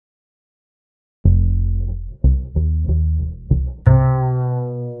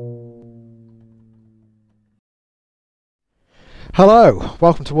Hello,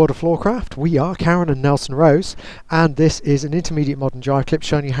 welcome to World of Floorcraft. We are Karen and Nelson Rose, and this is an intermediate modern jive clip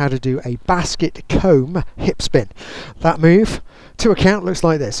showing you how to do a basket comb hip spin. That move to a count looks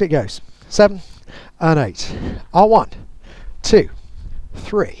like this. It goes 7 and 8. R1, 2,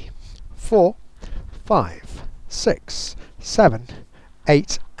 3, 4, 5, 6, 7,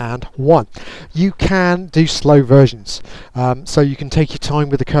 8 and 1. You can do slow versions, so you can take your time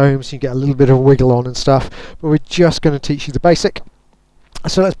with the combs, you get a little bit of wiggle on and stuff, but we're just going to teach you the basic.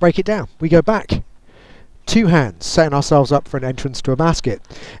 So let's break it down. We go back, two hands, setting ourselves up for an entrance to a basket.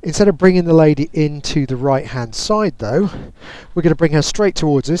 Instead of bringing the lady into the right hand side though, we're going to bring her straight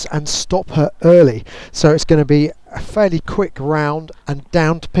towards us and stop her early. So it's going to be a fairly quick round and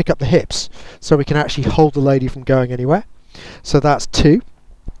down to pick up the hips, so we can actually hold the lady from going anywhere. So that's 2.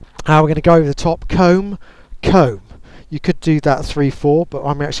 We're going to go over the top, comb, comb. You could do that 3, 4, but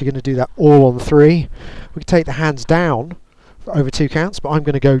I'm actually going to do that all on 3. We can take the hands down for over 2 counts, but I'm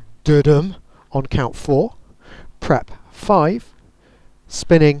going to go dudum on count 4. Prep 5,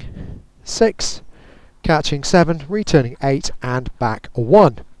 spinning 6, catching 7, returning 8, and back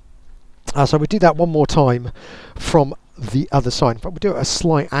 1. So we do that one more time from the other side, but we'll do it at a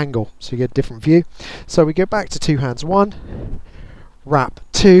slight angle so you get a different view. So we go back to 2 hands, 1, wrap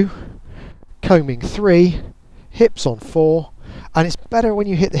 2, combing 3, hips on 4, and it's better when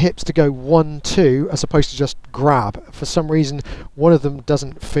you hit the hips to go 1, 2 as opposed to just grab. For some reason one of them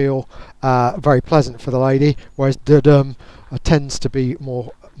doesn't feel very pleasant for the lady, whereas dudum tends to be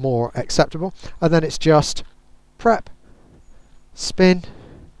more acceptable. And then it's just prep, spin,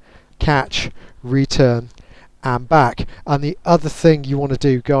 catch, return and back. And the other thing you want to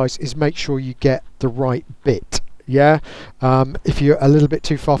do, guys, is make sure you get the right bit. Yeah, if you're a little bit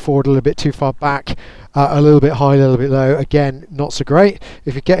too far forward, a little bit too far back, a little bit high, a little bit low, again, not so great.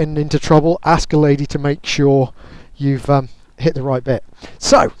 If you're getting into trouble, ask a lady to make sure you've hit the right bit.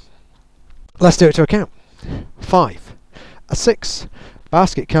 So let's do it to a count. 5, a 6,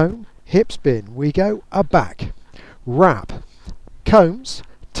 basket comb, hip spin, we go a back, wrap, combs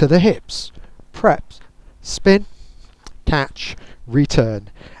to the hips, preps, spin, catch,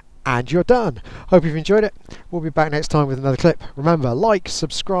 return, and you're done. Hope you've enjoyed it. We'll be back next time with another clip. Remember, like,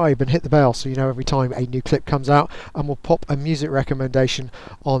 subscribe and hit the bell so you know every time a new clip comes out, and we'll pop a music recommendation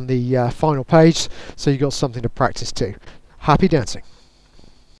on the final page so you've got something to practice to. Happy dancing.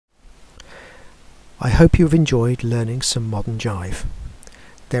 I hope you've enjoyed learning some modern jive.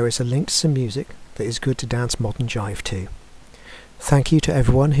 There is a link to some music that is good to dance modern jive to. Thank you to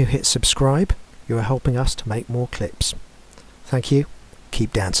everyone who hit subscribe. You are helping us to make more clips. Thank you.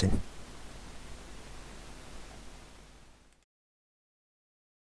 Keep dancing.